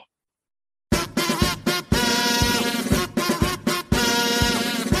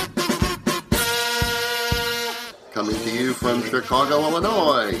Chicago,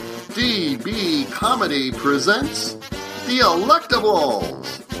 Illinois, DB Comedy presents The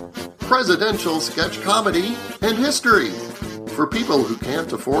Electables, presidential sketch comedy and history for people who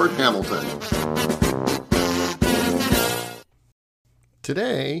can't afford Hamilton.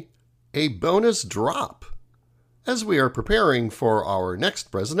 Today, a bonus drop. As we are preparing for our next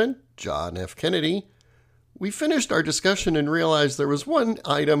president, John F. Kennedy, we finished our discussion and realized there was one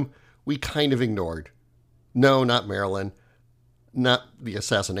item we kind of ignored. No, not Marilyn. Not the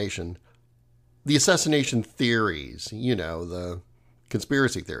assassination. The assassination theories. You know, the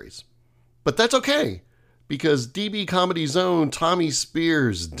conspiracy theories. But that's okay, because DB Comedy's own Tommy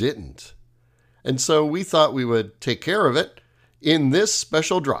Spears didn't. And so we thought we would take care of it in this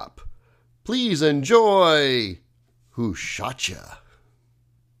special drop. Please enjoy Who Shot Ya?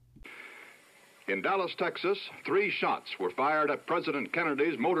 In Dallas, Texas, 3 shots were fired at President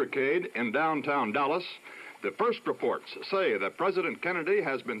Kennedy's motorcade in downtown Dallas. The first reports say that President Kennedy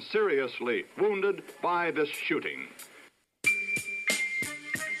has been seriously wounded by this shooting.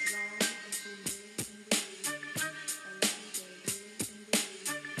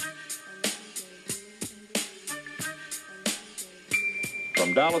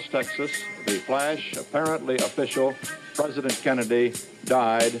 From Dallas, Texas, the flash, apparently official, President Kennedy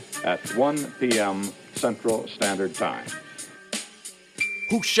died at 1 p.m. Central Standard Time.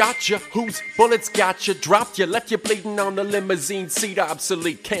 Who shot ya? Whose bullets got ya? Dropped ya? Left ya bleeding on the limousine seat?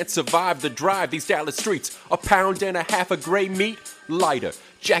 Obsolete, can't survive the drive. These Dallas streets, a pound and a half of gray meat, lighter.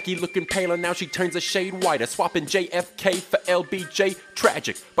 Jackie looking paler, now she turns a shade whiter. Swapping JFK for LBJ,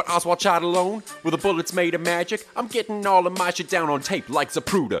 tragic. But Oswald shot alone, with the bullets made of magic. I'm getting all of my shit down on tape like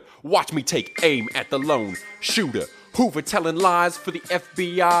Zapruder. Watch me take aim at the lone shooter. Hoover telling lies for the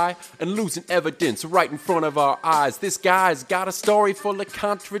FBI and losing evidence right in front of our eyes. This guy's got a story full of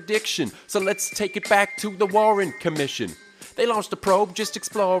contradiction, so let's take it back to the Warren Commission. They launched a probe, just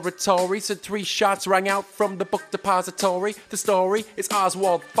exploratory, said 3 shots rang out from the book depository. The story is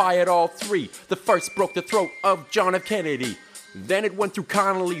Oswald fired all 3. The first broke the throat of John F. Kennedy. Then it went through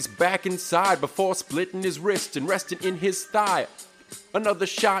Connolly's back inside before splitting his wrist and resting in his thigh. Another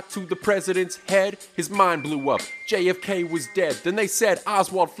shot to the president's head, his mind blew up. JFK was dead. Then they said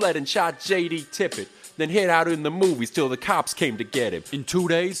Oswald fled and shot J.D. Tippit. Then hid out in the movies till the cops came to get him. In 2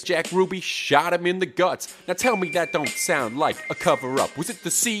 days, Jack Ruby shot him in the guts. Now tell me that don't sound like a cover-up. Was it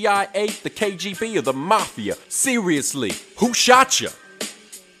the CIA, the KGB, or the Mafia? Seriously, who shot ya?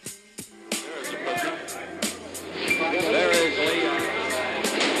 There is Lee.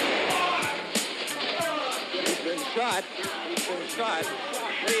 He's been shot. He's been shot.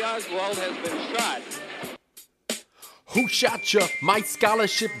 Lee Oswald has been shot. Who shot ya? My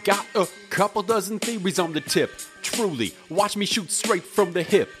scholarship got a couple dozen theories on the tip. Truly, watch me shoot straight from the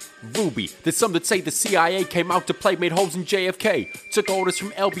hip. Ruby, there's some that say the CIA came out to play, made holes in JFK. Took orders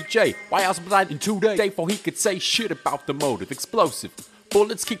from LBJ. Why else died in 2 days before he could say shit about the motive? Explosive.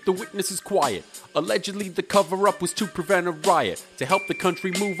 Bullets keep the witnesses quiet. Allegedly, the cover-up was to prevent a riot, to help the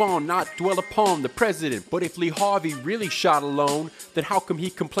country move on, not dwell upon the president. But if Lee Harvey really shot alone, then how come he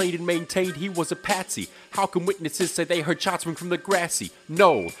complained and maintained he was a patsy? How come witnesses say they heard shots ring from the grassy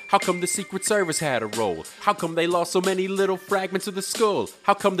knoll? How come the Secret Service had a role? How come they lost so many little fragments of the skull?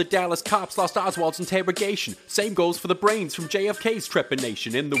 How come the Dallas cops lost Oswald's interrogation? Same goes for the brains from JFK's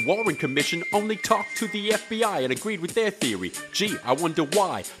trepanation. And the Warren Commission only talked to the FBI and agreed with their theory. Gee, I wonder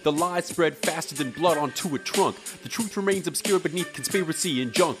why the lies spread faster than blood onto a trunk. The truth remains obscure beneath conspiracy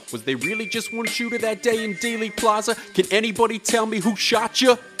and junk. Was there really just one shooter that day in Dealey Plaza? Can anybody tell me who shot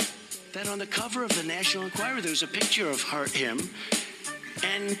ya? That on the cover of the National Enquirer, there's a picture of him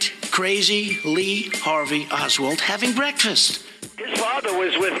and crazy Lee Harvey Oswald having breakfast. His father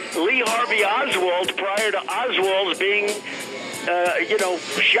was with Lee Harvey Oswald prior to Oswald's being,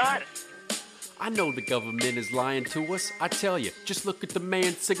 shot. I know the government is lying to us. I tell you, just look at the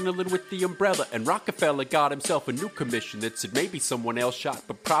man signaling with the umbrella. And Rockefeller got himself a new commission that said maybe someone else shot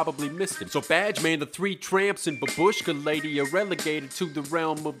but probably missed him. So Badge Man, the 3 tramps, and Babushka Lady are relegated to the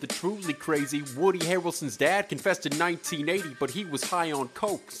realm of the truly crazy. Woody Harrelson's dad confessed in 1980, but he was high on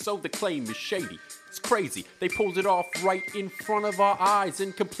coke, so the claim is shady. It's crazy. They pulled it off right in front of our eyes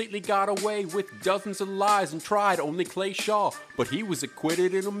and completely got away with dozens of lies and tried only Clay Shaw. But he was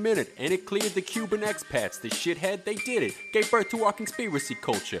acquitted in a minute, and it cleared the Cuban expats. The shithead, they did it. Gave birth to our conspiracy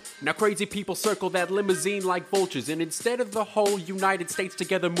culture. Now crazy people circle that limousine like vultures, and instead of the whole United States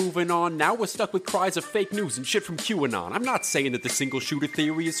together moving on, now we're stuck with cries of fake news and shit from QAnon. I'm not saying that the single shooter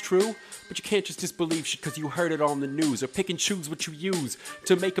theory is true, but you can't just disbelieve shit because you heard it on the news, or pick and choose what you use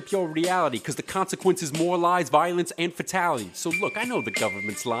to make up your reality, because the consequence is more lies, violence, and fatality. So look, I know the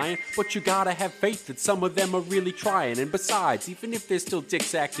government's lying, but you gotta have faith that some of them are really trying. And besides, even if they're still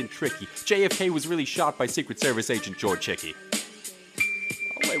dicks acting tricky, JFK was really shot by Secret Service agent George Hickey.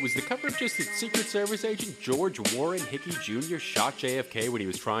 Oh wait, was the cover just that Secret Service agent George Warren Hickey Jr. shot JFK when he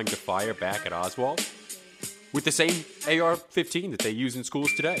was trying to fire back at Oswald? With the same AR-15 that they use in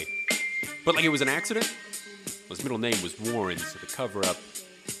schools today. But like it was an accident? Well, his middle name was Warren, so the cover-up...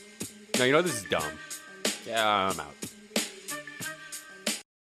 Now, you know this is dumb. Yeah, I'm out.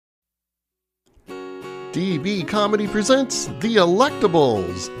 DB Comedy presents The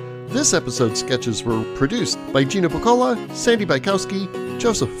Electables. This episode's sketches were produced by Gina Piccola, Sandy Bykowski,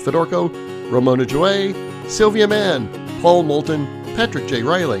 Joseph Fedorko, Ramona Joy, Sylvia Mann, Paul Moulton, Patrick J.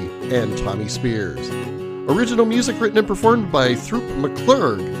 Riley, and Tommy Spears. Original music written and performed by Throop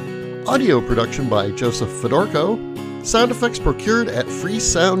McClurg. Audio production by Joseph Fedorko. Sound effects procured at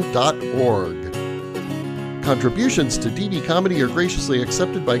freesound.org. Contributions to DB Comedy are graciously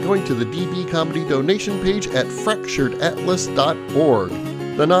accepted by going to the DB Comedy donation page at fracturedatlas.org,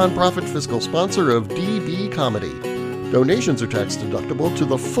 the non-profit fiscal sponsor of DB Comedy. Donations are tax deductible to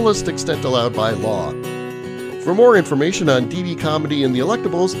the fullest extent allowed by law. For more information on DB Comedy and the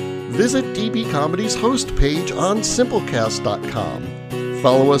Electables, visit DB Comedy's host page on Simplecast.com.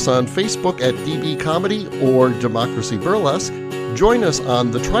 Follow us on Facebook at DB Comedy or Democracy Burlesque, join us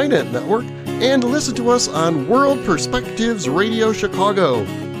on the Trident Network, and listen to us on World Perspectives Radio Chicago,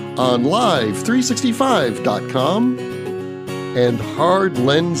 on Live365.com, and Hard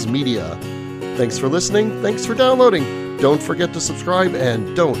Lens Media. Thanks for listening, thanks for downloading. Don't forget to subscribe,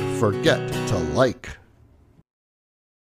 and don't forget to like.